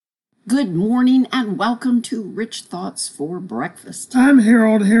Good morning and welcome to Rich Thoughts for Breakfast. I'm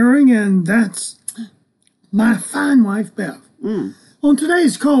Harold Herring, and that's my fine wife, Bev. On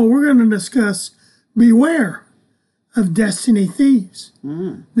today's call, we're going to discuss beware of destiny thieves.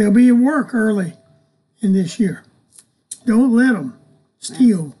 They'll be at work early in this year. Don't let them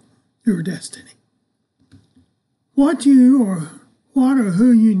steal your destiny. What or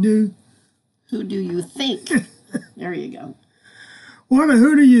who you do. Who do you think? There you go. What or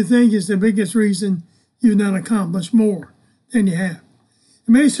who do you think is the biggest reason you've not accomplished more than you have? It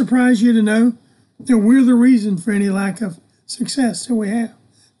may surprise you to know that we're the reason for any lack of success that we have.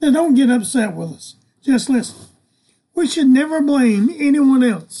 Now, don't get upset with us. Just listen. We should never blame anyone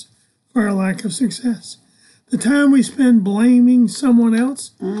else for our lack of success. The time we spend blaming someone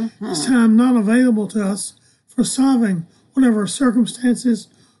else is time not available to us for solving whatever circumstances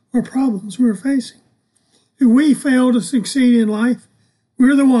or problems we're facing. If we fail to succeed in life,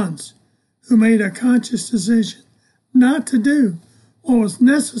 we're the ones who made a conscious decision not to do what was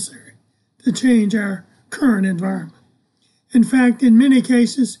necessary to change our current environment. In fact, in many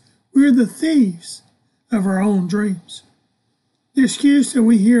cases, we're the thieves of our own dreams. The excuse that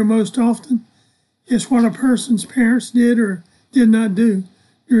we hear most often is what a person's parents did or did not do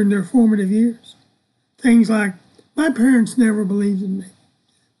during their formative years. Things like, my parents never believed in me.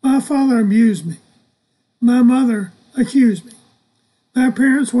 My father abused me. My mother accused me. My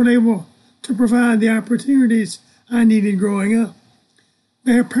parents weren't able to provide the opportunities I needed growing up.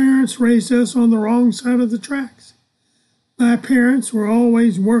 My parents raised us on the wrong side of the tracks. My parents were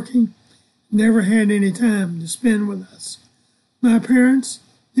always working, never had any time to spend with us. My parents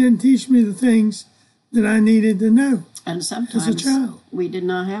didn't teach me the things that I needed to know And sometimes as a child. we did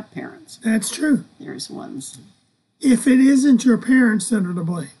not have parents. That's true. There's ones. If it isn't your parents that are to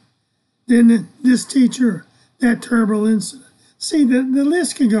blame, then this teacher, that terrible incident. See, the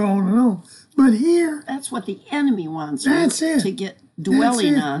list can go on and on. But here, That's what the enemy wants That's you it. to get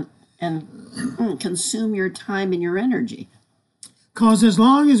dwelling it. on and consume your time and your energy. because as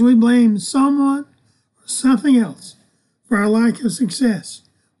long as we blame someone or something else for our lack of success,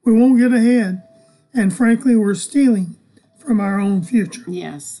 we won't get ahead. And frankly, we're stealing from our own future.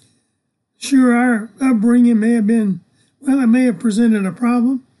 Yes. Sure, our upbringing may have presented a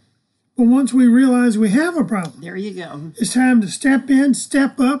problem. But once we realize we have a problem, There you go. it's time to step in,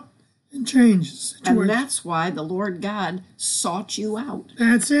 step up, and change the situation. And that's why the Lord God sought you out.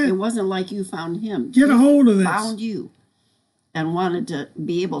 That's it. It wasn't like you found him. Get a hold of this. Found you and wanted to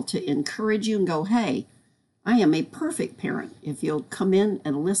be able to encourage you and go, hey, I am a perfect parent if you'll come in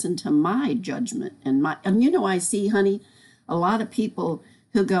and listen to my judgment. And I see, honey, a lot of people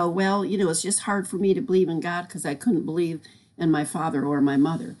who go, well, it's just hard for me to believe in God because I couldn't believe in my father or my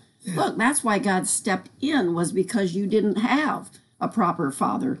mother. Yeah. Look, that's why God stepped in, was because you didn't have a proper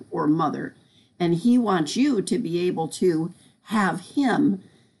father or mother. And he wants you to be able to have him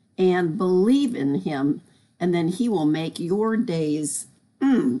and believe in him. And then he will make your days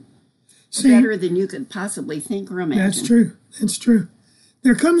better than you could possibly think or imagine. That's true. That's true.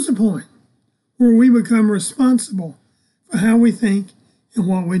 There comes a point where we become responsible for how we think and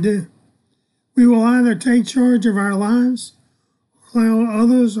what we do. We will either take charge of our lives or allow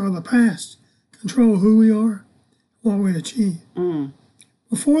others or the past control who we are, what we achieve.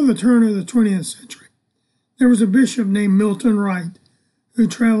 Before the turn of the 20th century, there was a bishop named Milton Wright who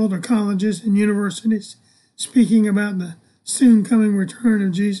traveled to colleges and universities speaking about the soon coming return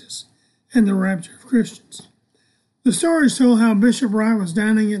of Jesus and the rapture of Christians. The stories tell how Bishop Wright was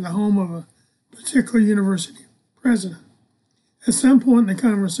dining at the home of a particular university president. At some point in the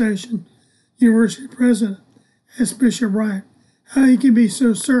conversation, the university president asked Bishop Wright how he could be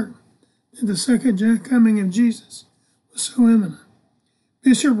so certain that the second coming of Jesus was so imminent.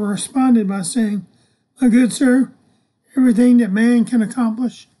 Bishop responded by saying, my good sir, everything that man can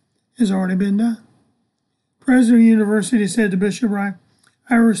accomplish has already been done. The president of the university said to Bishop Wright,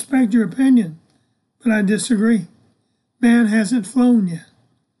 I respect your opinion, but I disagree. Man hasn't flown yet.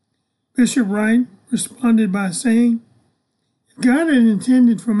 Bishop Wright responded by saying, if God had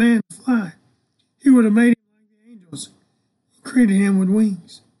intended for man to fly, he would have made him like the angels and created him with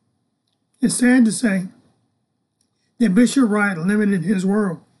wings. It's sad to say that Bishop Wright limited his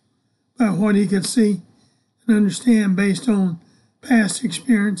world by what he could see and understand based on past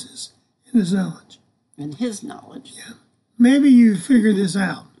experiences and his knowledge. And his knowledge. Yeah. Maybe you figured this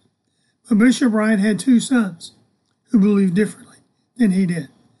out, but Bishop Wright had two sons who believed differently than he did.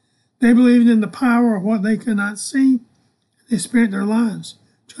 They believed in the power of what they could not see, and they spent their lives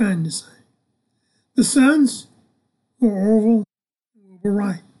trying to see. The sons were Orville and Wilbur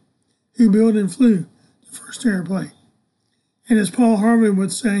Wright, who built and flew the first airplane. And as Paul Harvey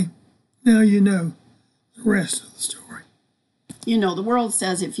would say, Now you know the rest of the story. You know, the world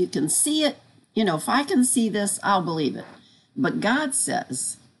says if you can see it, you know, if I can see this, I'll believe it. But God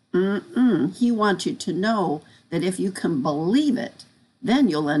says, He wants you to know that if you can believe it, then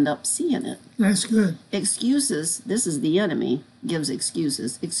you'll end up seeing it. That's good. Excuses, this is the enemy, gives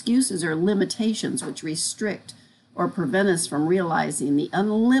excuses. Excuses are limitations which restrict or prevent us from realizing the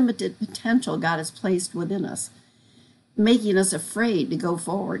unlimited potential God has placed within us, making us afraid to go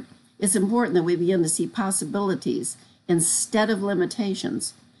forward. It's important that we begin to see possibilities instead of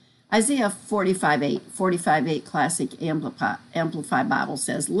limitations. Isaiah 45:8 Classic Amplified Bible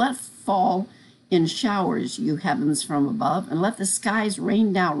says, "Let fall in showers, you heavens from above, and let the skies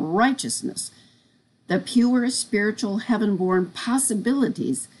rain down righteousness, the pure, spiritual, heaven-born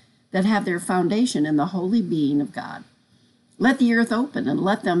possibilities that have their foundation in the holy being of God. Let the earth open, and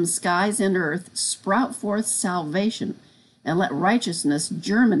let them skies and earth sprout forth salvation, and let righteousness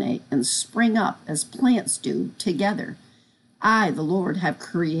germinate and spring up as plants do together. I, the Lord, have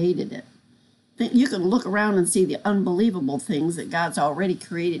created it." You can look around and see the unbelievable things that God's already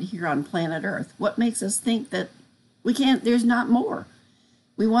created here on planet Earth. What makes us think that we can't, there's not more?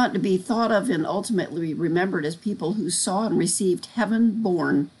 We want to be thought of and ultimately remembered as people who saw and received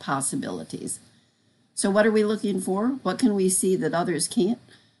heaven-born possibilities. So what are we looking for? What can we see that others can't?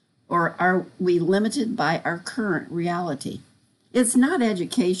 Or are we limited by our current reality? It's not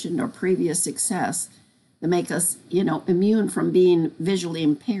education or previous success that make us, immune from being visually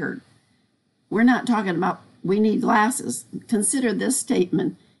impaired. We're not talking about we need glasses. Consider this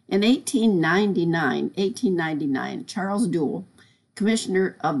statement. In 1899, Charles Duell,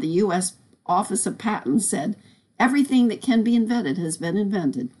 commissioner of the U.S. Office of Patents, said, "Everything that can be invented has been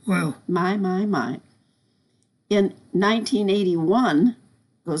invented." Wow. My. In 1981,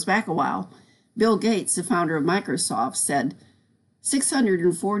 goes back a while, Bill Gates, the founder of Microsoft, said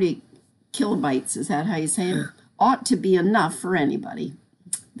 640 kilobytes, is that how you say it, ought to be enough for anybody.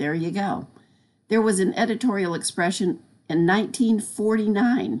 There you go. There was an editorial expression in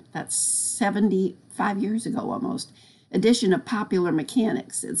 1949, that's 75 years ago almost, edition of Popular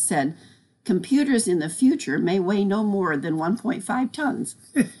Mechanics. It said, "Computers in the future may weigh no more than 1.5 tons.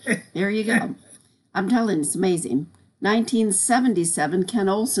 There you go. I'm telling you, it's amazing. 1977, Ken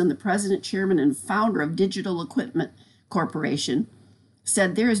Olsen, the president, chairman, and founder of Digital Equipment Corporation,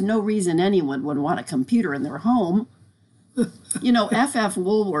 said there is no reason anyone would want a computer in their home. F.F.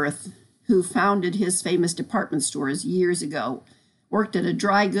 Woolworth, who founded his famous department stores years ago, worked at a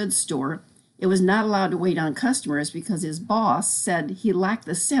dry goods store. It was not allowed to wait on customers because his boss said he lacked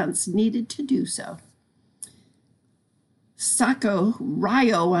the sense needed to do so. Sako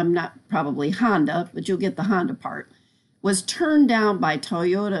Ryo, I'm not probably Honda, but you'll get the Honda part, was turned down by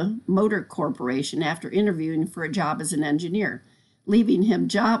Toyota Motor Corporation after interviewing for a job as an engineer, leaving him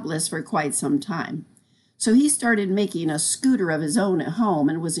jobless for quite some time. So he started making a scooter of his own at home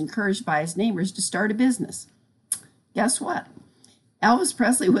and was encouraged by his neighbors to start a business. Guess what? Elvis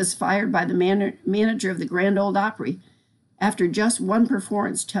Presley was fired by the manager of the Grand Ole Opry after just one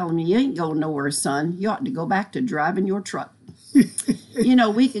performance, telling him, "You ain't going nowhere, son. You ought to go back to driving your truck."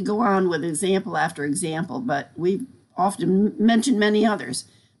 We could go on with example after example, but we've often mentioned many others.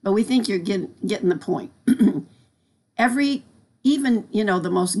 But we think you're getting the point. Even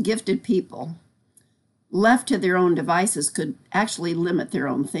the most gifted people, left to their own devices, could actually limit their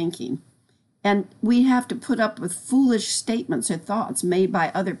own thinking. And we have to put up with foolish statements or thoughts made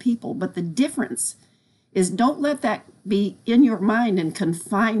by other people. But the difference is, don't let that be in your mind and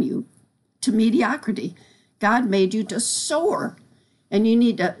confine you to mediocrity. God made you to soar, and you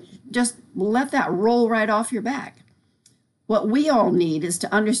need to just let that roll right off your back. What we all need is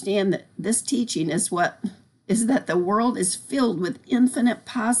to understand that this teaching is that the world is filled with infinite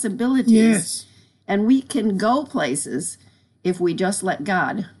possibilities. Yes. And we can go places if we just let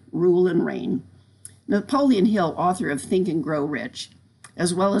God rule and reign. Napoleon Hill, author of Think and Grow Rich,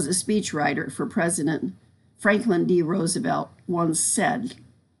 as well as a speechwriter for President Franklin D. Roosevelt, once said,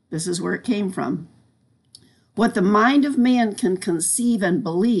 this is where it came from, "What the mind of man can conceive and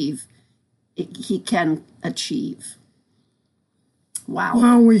believe, he can achieve." Wow.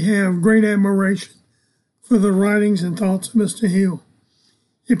 While we have great admiration for the writings and thoughts of Mr. Hill,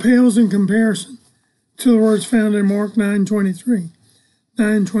 it pales in comparison to the words found in Mark 9:23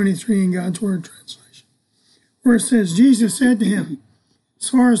 in God's Word translation, where it says, Jesus said to him, "As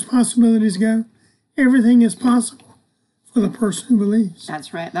far as possibilities go, everything is possible for the person who believes."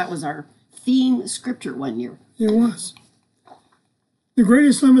 That's right. That was our theme scripture one year. It was. The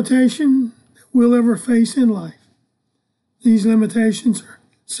greatest limitation that we'll ever face in life, these limitations are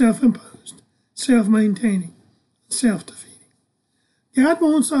self-imposed, self-maintaining, self-defeating. God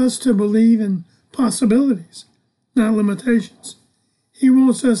wants us to believe in possibilities, not limitations. He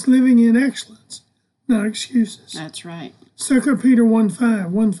wants us living in excellence, not excuses. That's right. 2 Peter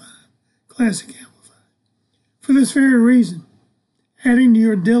 1:5, Classic Amplified. For this very reason, adding to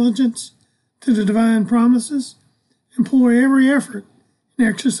your diligence to the divine promises, employ every effort in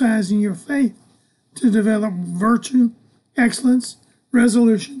exercising your faith to develop virtue, excellence,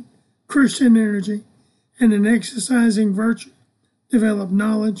 resolution, Christian energy, and in exercising virtue, develop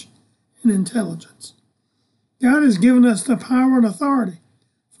knowledge and intelligence. God has given us the power and authority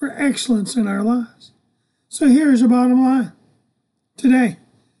for excellence in our lives. So here's the bottom line. Today,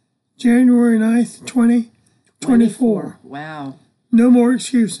 January 9th, 2024. Wow. No more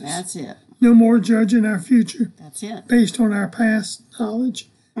excuses. That's it. No more judging our future That's it. based on our past knowledge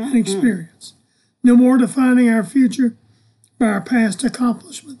and experience. No more defining our future by our past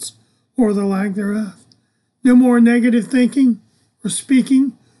accomplishments or the lack thereof. No more negative thinking or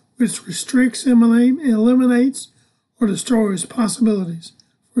speaking which restricts, eliminates, or destroys possibilities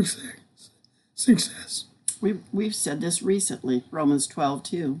for success. We've said this recently, Romans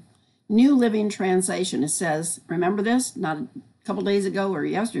 12:2. New Living Translation, it says, remember this? Not a couple days ago or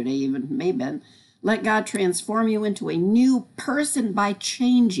yesterday even, may have been. Let God transform you into a new person by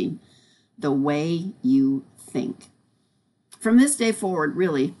changing the way you think. From this day forward,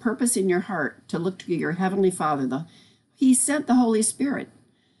 really, purpose in your heart to look to your Heavenly Father. He sent the Holy Spirit.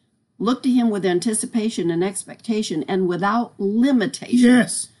 Look to Him with anticipation and expectation and without limitation.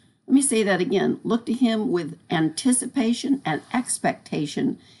 Yes. Let me say that again. Look to Him with anticipation and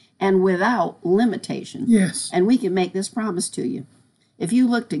expectation and without limitation. Yes. And we can make this promise to you. If you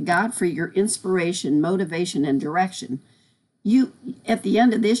look to God for your inspiration, motivation, and direction, you, at the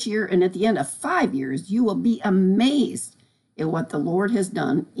end of this year and at the end of 5 years, you will be amazed at what the Lord has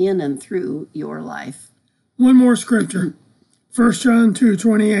done in and through your life. One more scripture. 1 John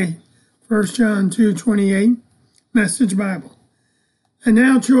 2:28. 1 John 2:28, Message Bible. And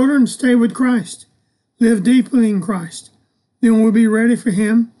now, children, stay with Christ. Live deeply in Christ. Then we'll be ready for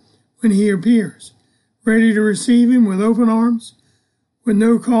Him when He appears. Ready to receive Him with open arms, with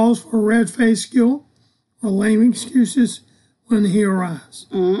no cause for red-faced guilt or lame excuses when He arrives.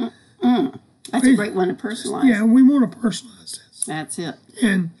 That's a great one to personalize. Yeah, we want to personalize this. That's it.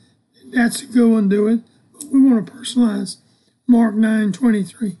 And that's a good one to do it. But we want to personalize Mark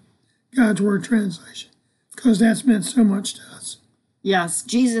 9:23, God's Word translation, because that's meant so much to us. Yes,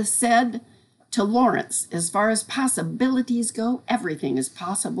 Jesus said to Lawrence, as far as possibilities go, everything is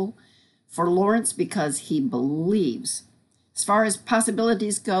possible for Lawrence because he believes. As far as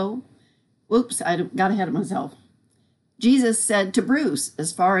possibilities go, I got ahead of myself. Jesus said to Bruce,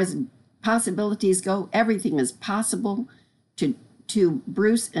 as far as possibilities go, everything is possible to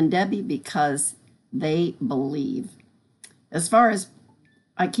Bruce and Debbie because they believe. As far as,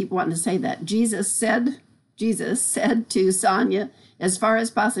 I keep wanting to say that, Jesus said to Sonia, as far as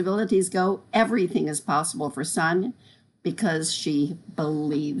possibilities go, everything is possible for Sonia because she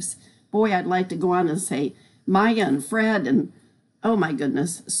believes. Boy, I'd like to go on and say Maya and Fred and, oh my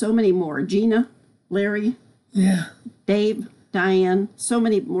goodness, so many more. Gina, Larry, Yeah. Dave, Diane, so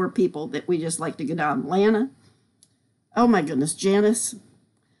many more people that we just like to go down. Lana, oh my goodness, Janice.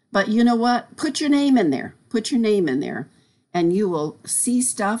 But you know what? Put your name in there. Put your name in there. And you will see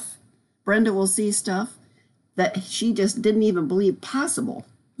stuff. Brenda will see stuff that she just didn't even believe possible.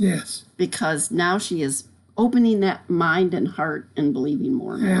 Yes. Because now she is opening that mind and heart and believing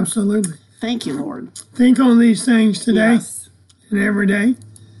more and more. Absolutely. Thank you, Lord. Think on these things today Yes. and every day.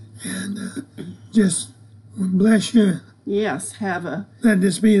 And just bless you. Yes. Have a Let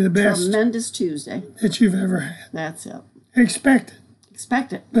this be the best tremendous Tuesday. that you've ever had. That's it. Expect it.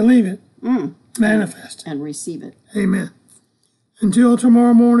 Expect it. Believe it. Manifest it. And receive it. Amen. Until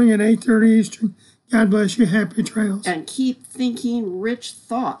tomorrow morning at 8:30 Eastern, God bless you. Happy trails. And keep thinking rich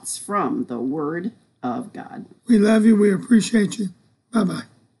thoughts from the Word of God. We love you. We appreciate you. Bye-bye.